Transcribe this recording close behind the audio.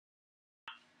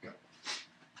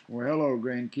Well, hello,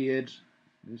 grandkids.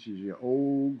 This is your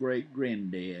old great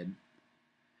granddad.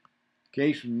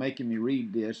 Case was making me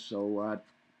read this, so I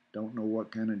don't know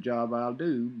what kind of job I'll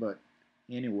do, but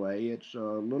anyway, it's a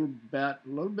little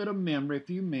bit of memory, a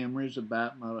few memories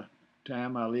about my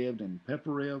time I lived in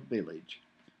Pepperell Village.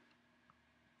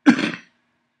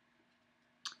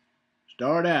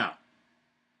 Start out,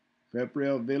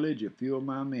 Pepperell Village, a few of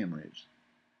my memories.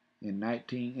 In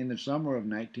the summer of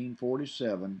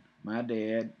 1947, my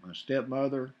dad, my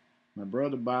stepmother, my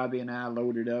brother Bobby, and I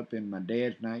loaded up in my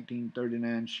dad's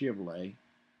 1939 Chevrolet,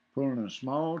 pulling a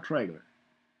small trailer,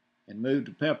 and moved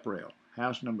to Pepperell,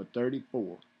 house number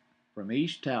 34, from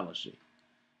East Tallahassee.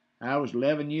 I was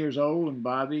 11 years old, and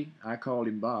Bobby, I called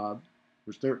him Bob,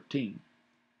 was 13.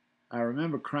 I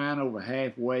remember crying over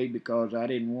halfway because I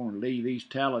didn't want to leave East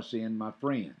Tallahassee and my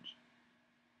friends.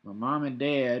 My mom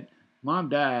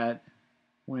died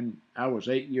when I was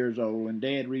 8 years old, and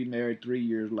Dad remarried 3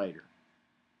 years later.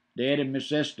 Dad and Miss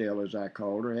Estelle, as I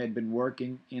called her, had been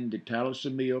working in the Tallahassee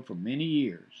mill for many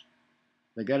years.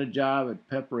 They got a job at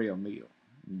Pepperell Mill.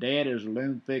 Dad is a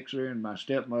loom fixer, and my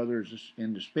stepmother is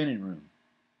in the spinning room.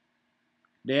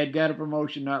 Dad got a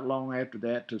promotion not long after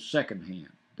that to second hand.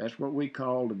 That's what we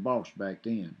called the boss back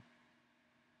then.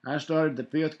 I started the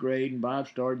fifth grade, and Bob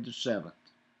started the seventh.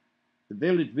 The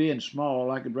village being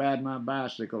small, I could ride my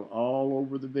bicycle all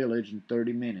over the village in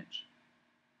 30 minutes.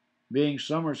 Being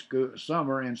summer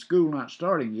and school not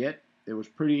starting yet, it was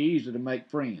pretty easy to make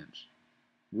friends.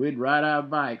 We'd ride our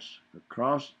bikes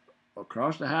across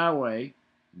the highway,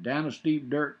 down a steep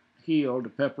dirt hill to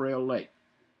Pepperell Lake.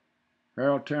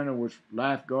 Harold Turner was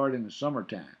lifeguard in the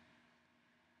summertime.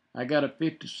 I got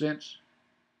 50 cents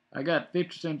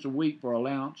a week for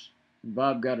allowance, and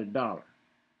Bob got $1.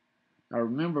 I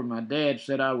remember my dad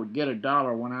said I would get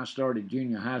 $1 when I started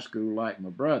junior high school like my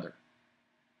brother.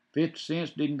 50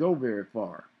 cents didn't go very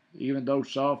far. Even though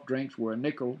soft drinks were a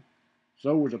nickel,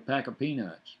 so was a pack of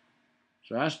peanuts.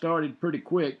 So I started pretty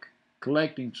quick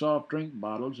collecting soft drink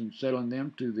bottles and selling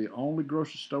them to the only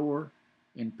grocery store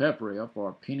in Pepperell for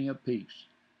a penny apiece.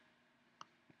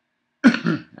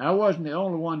 I wasn't the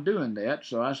only one doing that,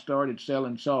 so I started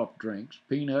selling soft drinks,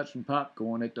 peanuts, and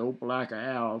popcorn at the Opelika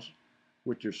Owls,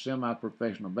 which are a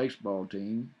semi-professional baseball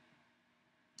team,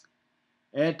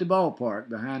 at the ballpark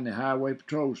behind the highway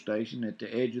patrol station at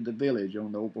the edge of the village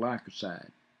on the Opelika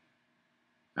side.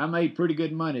 I made pretty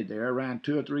good money there, around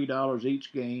 $2 or $3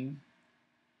 each game,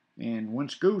 and when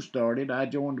school started, I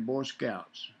joined the Boy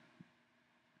Scouts.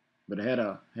 But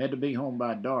I had to be home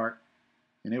by dark,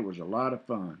 and it was a lot of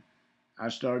fun. I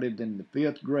started in the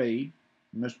fifth grade.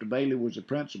 Mr. Bailey was the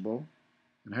principal,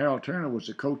 and Harold Turner was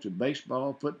the coach of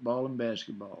baseball, football, and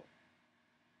basketball.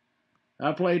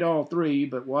 I played all three,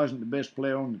 but wasn't the best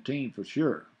player on the team for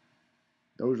sure.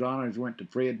 Those honors went to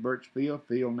Fred Birchfield,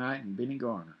 Phil Knight, and Benny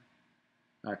Garner.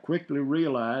 I quickly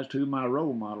realized who my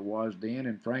role model was then,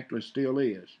 and frankly still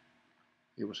is.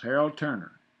 It was Harold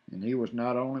Turner, and he was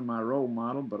not only my role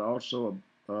model, but also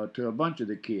to a bunch of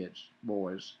the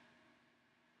boys.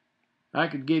 I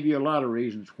could give you a lot of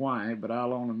reasons why, but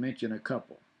I'll only mention a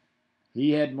couple.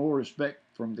 He had more respect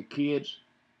from the kids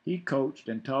he coached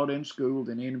and taught in school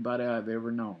than anybody I've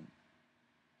ever known.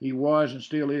 He was and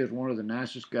still is one of the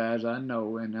nicest guys I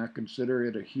know, and I consider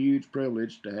it a huge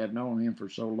privilege to have known him for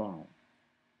so long.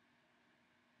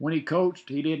 When he coached,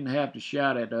 he didn't have to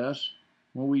shout at us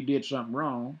when we did something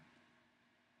wrong.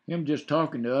 Him just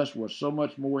talking to us was so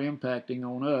much more impacting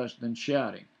on us than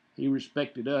shouting. He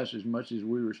respected us as much as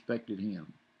we respected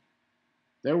him.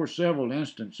 There were several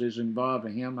instances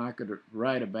involving him I could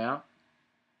write about,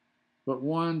 but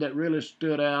one that really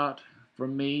stood out for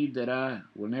me that I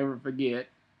will never forget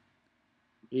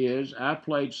is I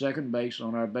played second base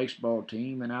on our baseball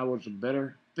team, and I was a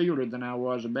better fielder than I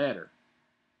was a batter.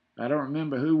 I don't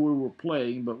remember who we were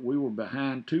playing, but we were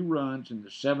behind 2 runs in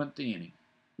the seventh inning,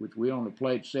 which we only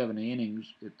played 7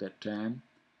 innings at that time.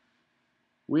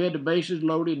 We had the bases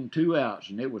loaded and 2 outs,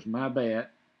 and it was my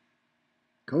bat.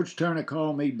 Coach Turner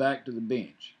called me back to the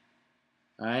bench.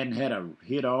 I hadn't had a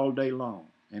hit all day long,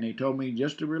 and he told me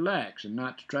just to relax and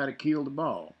not to try to kill the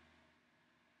ball.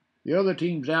 The other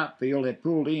team's outfield had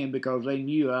pulled in because they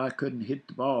knew I couldn't hit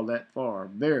the ball that far,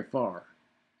 very far.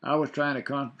 I was trying to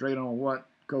concentrate on what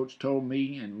Coach told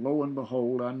me, and lo and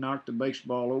behold, I knocked the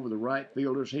baseball over the right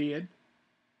fielder's head,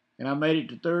 and I made it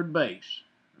to third base.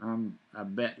 I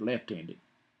bat left-handed.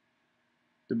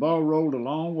 The ball rolled a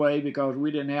long way because we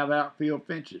didn't have outfield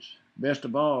fences. Best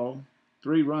of all,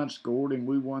 3 runs scored, and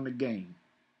we won the game.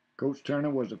 Coach Turner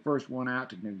was the first one out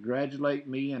to congratulate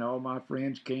me, and all my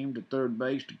friends came to third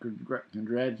base to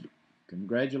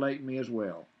congratulate me as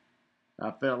well.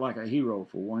 I felt like a hero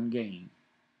for one game.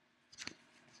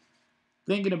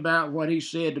 Thinking about what he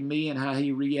said to me and how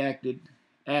he reacted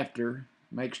after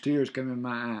makes tears come in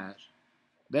my eyes.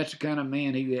 That's the kind of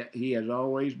man he has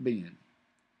always been.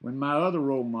 When my other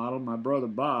role model, my brother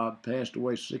Bob, passed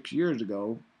away 6 years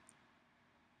ago,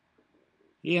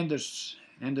 he and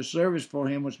the service for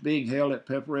him was being held at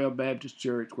Pepperell Baptist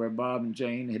Church, where Bob and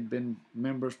Jane had been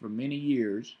members for many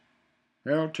years.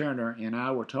 Harold Turner and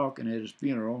I were talking at his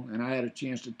funeral, and I had a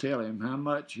chance to tell him how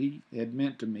much he had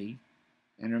meant to me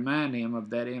and remind him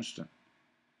of that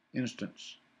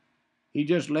instance. He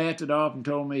just laughed it off and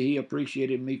told me he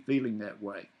appreciated me feeling that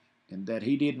way, and that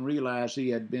he didn't realize he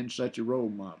had been such a role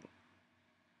model.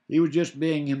 He was just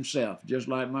being himself, just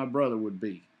like my brother would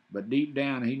be, but deep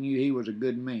down he knew he was a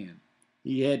good man.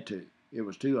 He had to. It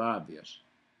was too obvious.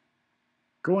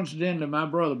 Coincidentally, my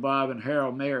brother Bob and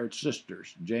Harold married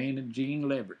sisters, Jane and Jean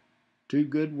Leverett, two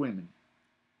good women.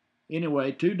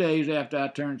 Anyway, 2 days after I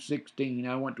turned 16,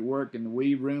 I went to work in the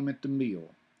weave room at the mill,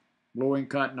 blowing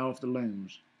cotton off the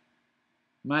looms.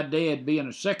 My dad, being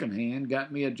a second hand,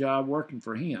 got me a job working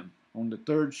for him on the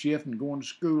third shift and going to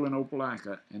school in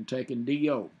Opelika and taking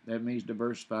DO, that means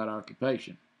diversified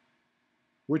occupation,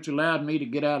 which allowed me to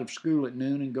get out of school at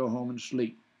noon and go home and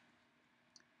sleep.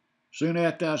 Soon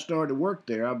after I started work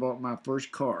there, I bought my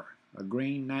first car, a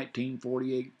green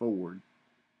 1948 Ford.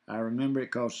 I remember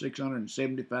it cost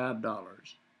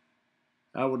 $675.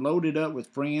 I would load it up with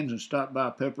friends and stop by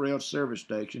Pepperell service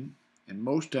station, and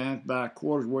most times buy a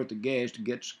quarter's worth of gas to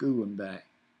get to school and back.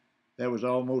 That was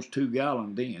almost 2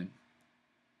 gallons then.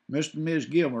 Mr. and Ms.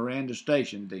 Gilmer ran the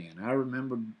station then. I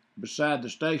remember beside the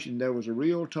station there was a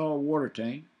real tall water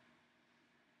tank,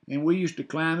 and we used to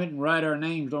climb it and write our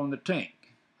names on the tank.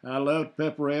 I loved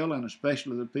Pepperell and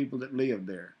especially the people that lived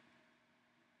there.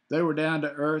 They were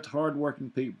down-to-earth, hard-working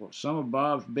people. Some of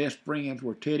Bob's best friends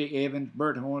were Teddy Evans,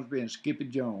 Bert Hornsby, and Skippy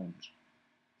Jones.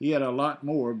 He had a lot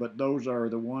more, but those are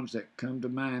the ones that come to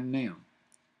mind now.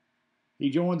 He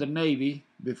joined the Navy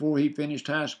before he finished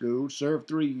high school, served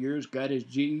 3 years, got his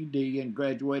GED, and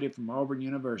graduated from Auburn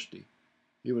University.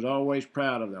 He was always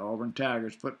proud of the Auburn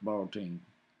Tigers football team.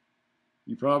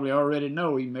 You probably already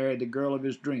know he married the girl of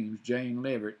his dreams, Jane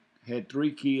Leverett, had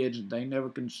 3 kids, and they never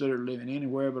considered living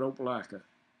anywhere but Opelika.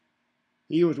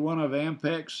 He was one of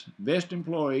Ampex's best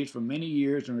employees for many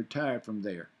years and retired from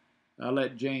there. I'll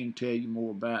let Jane tell you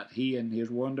more about he and his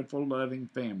wonderful, loving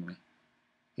family.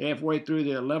 Halfway through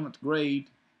the 11th grade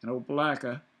in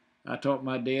Opelika, I taught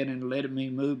my dad and let me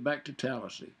move back to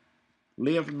Tallahassee,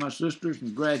 live with my sisters,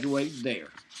 and graduate there.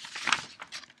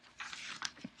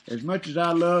 As much as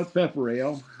I loved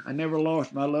Pepperell, I never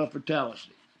lost my love for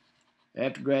Tallahassee.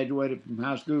 After graduating from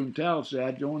high school in Tallahassee,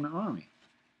 I joined the Army.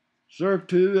 Served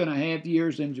 2.5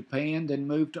 years in Japan, then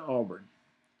moved to Auburn.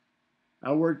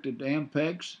 I worked at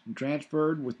Ampex and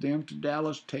transferred with them to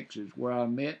Dallas, Texas, where I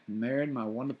met and married my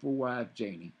wonderful wife,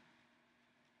 Janie.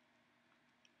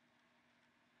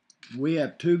 We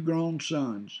have 2 grown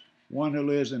sons, one who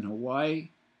lives in Hawaii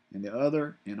and the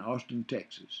other in Austin,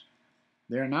 Texas.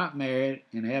 They're not married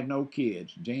and have no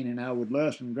kids. Jane and I would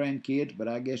love some grandkids, but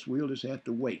I guess we'll just have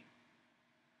to wait.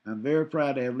 I'm very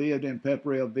proud to have lived in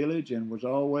Pepperell Village and will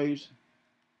always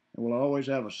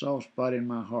have a soft spot in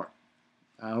my heart.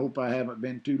 I hope I haven't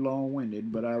been too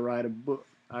long-winded, but I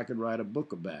could write a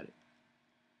book about it.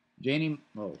 Janie,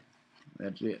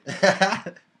 that's it.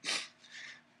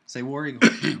 Say War Eagle.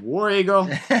 War Eagle.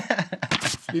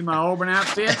 See my Auburn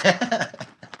outfit?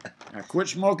 I quit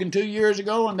smoking 2 years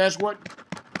ago, and that's what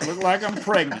looked like I'm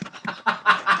pregnant.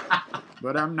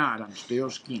 But I'm not. I'm still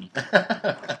skinny.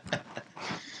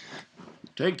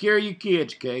 Take care of your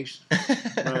kids, Case.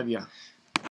 Love ya.